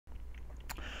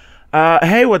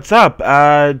Hey, what's up?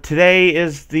 Today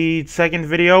is the second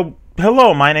video.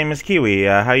 Hello, my name is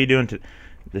Keywii. How you doing?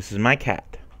 This is my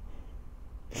cat.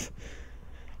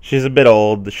 She's a bit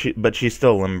old, but she's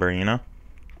still limber, you know?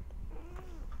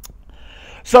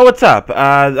 So, what's up?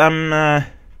 I'm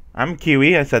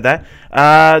Keywii, I said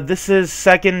that. This is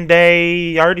second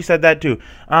day. I already said that, too.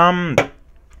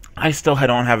 I still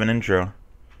don't have an intro.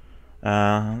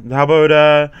 How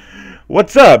about,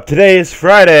 what's up? Today is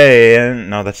Friday, and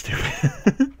no, that's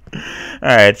stupid.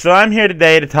 Alright, so I'm here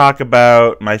today to talk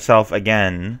about myself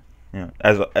again,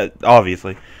 as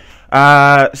obviously.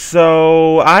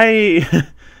 So I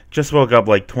just woke up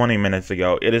like 20 minutes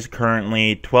ago. It is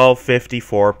currently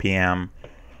 12:54 p.m.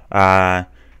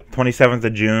 27th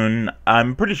of June.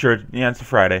 I'm pretty sure, yeah, it's a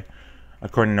Friday,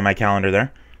 according to my calendar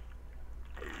there.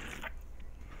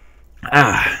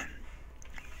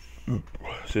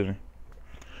 Excuse me.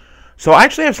 So I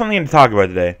actually have something to talk about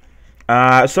today.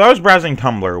 So I was browsing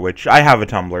Tumblr, which I have a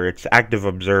Tumblr. It's Active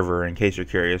Observer, in case you're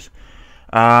curious.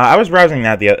 I was browsing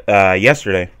that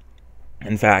yesterday,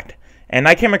 in fact, and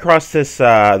I came across this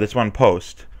this one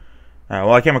post.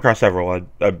 Well, I came across several.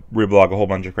 I reblog a whole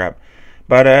bunch of crap,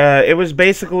 but it was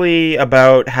basically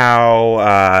about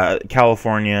how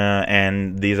California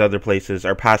and these other places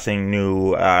are passing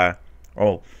new,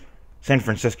 San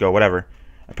Francisco, whatever,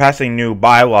 passing new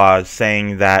bylaws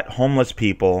saying that homeless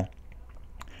people,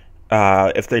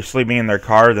 if they're sleeping in their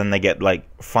car, then they get like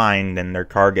fined and their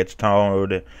car gets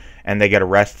towed and they get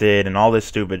arrested and all this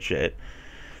stupid shit.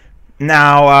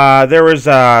 Now there's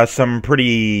some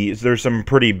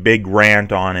pretty big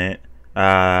rant on it,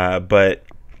 but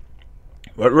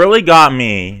what really got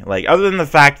me, like, other than the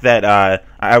fact that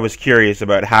I was curious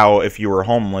about how, if you were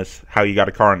homeless, how you got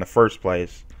a car in the first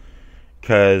place,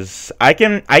 because I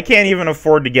can't even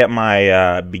afford to get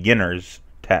my beginner's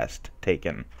test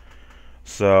taken.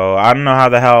 So I don't know how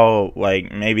the hell,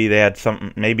 like,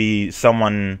 maybe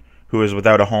someone who was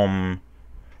without a home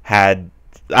had,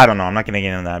 I don't know, I'm not going to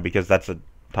get into that because that's a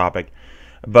topic.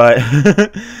 But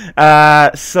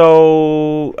I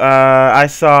saw,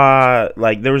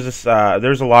 like, there was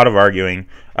a lot of arguing.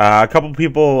 A couple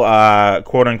people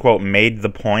quote unquote made the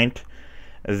point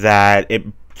that it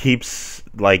keeps,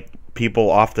 like,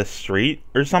 people off the street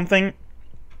or something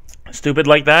stupid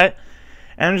like that.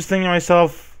 And I'm just thinking to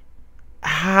myself,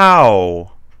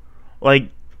 how? Like,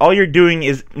 all you're doing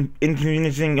is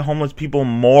inconveniencing homeless people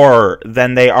more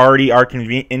than they already are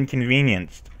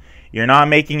inconvenienced. You're not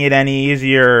making it any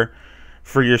easier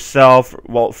for yourself.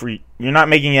 Well, you're not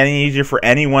making it any easier for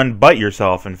anyone but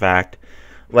yourself, in fact.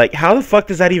 Like, how the fuck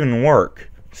does that even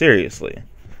work? Seriously.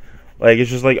 Like,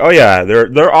 it's just like, oh yeah,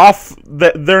 they're off,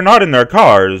 they're not in their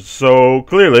cars, so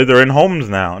clearly they're in homes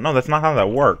now. No, that's not how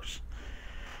that works.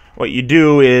 What you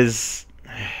do is,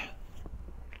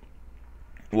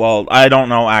 well, I don't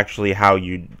know actually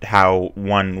how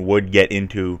one would get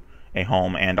into a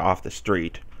home and off the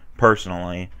street.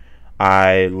 Personally,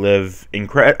 I live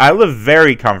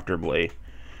very comfortably.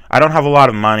 I don't have a lot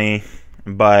of money,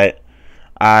 but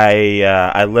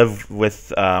I live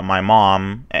with my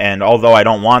mom, and although I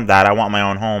don't want that, I want my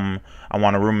own home. I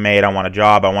want a roommate. I want a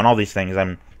job. I want all these things.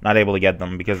 I'm not able to get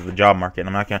them because of the job market.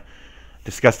 I'm not gonna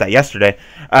discuss that yesterday,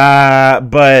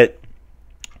 but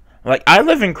like, I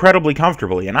live incredibly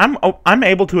comfortably, and I'm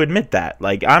able to admit that.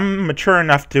 Like, I'm mature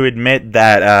enough to admit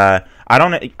that I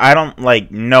don't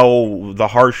like know the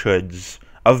harshhoods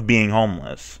of being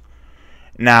homeless.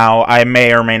 Now, I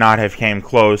may or may not have came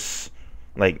close,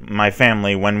 like, my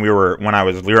family when I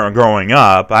was growing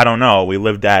up. I don't know. We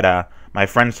lived at my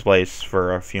friend's place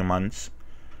for a few months,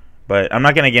 but I'm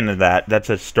not gonna get into that.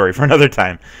 That's a story for another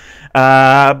time.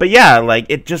 But yeah, like,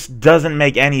 it just doesn't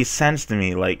make any sense to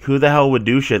me. Like, who the hell would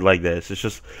do shit like this?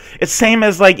 It's same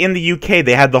as, like, in the UK,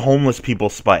 they had the homeless people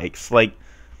spikes. Like,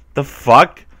 the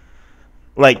fuck?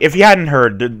 Like, if you hadn't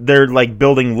heard, they're like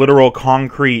building literal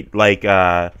concrete, like,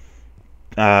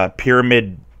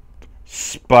 pyramid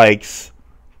spikes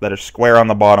that are square on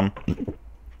the bottom.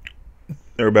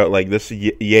 They're about, like, this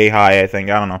yay high, I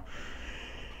think. I don't know.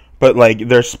 But, like,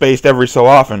 they're spaced every so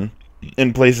often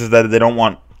in places that they don't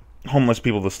want homeless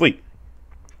people to sleep.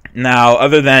 Now,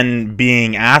 other than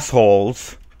being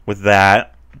assholes with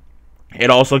that,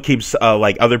 it also keeps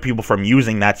like, other people from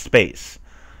using that space.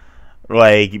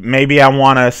 Like, maybe I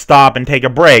want to stop and take a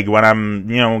break when I'm,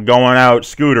 going out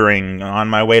scootering on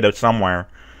my way to somewhere,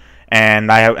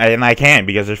 and I can't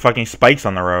because there's fucking spikes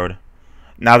on the road.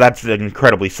 Now, that's an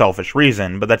incredibly selfish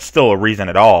reason, but that's still a reason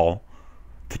at all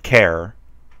to care,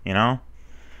 you know?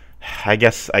 I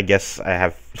guess I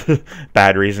have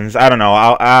bad reasons. I don't know.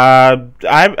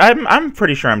 I'm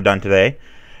pretty sure I'm done today.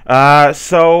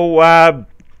 So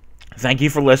thank you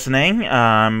for listening.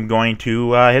 I'm going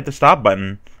to hit the stop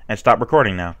button and stop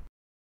recording now.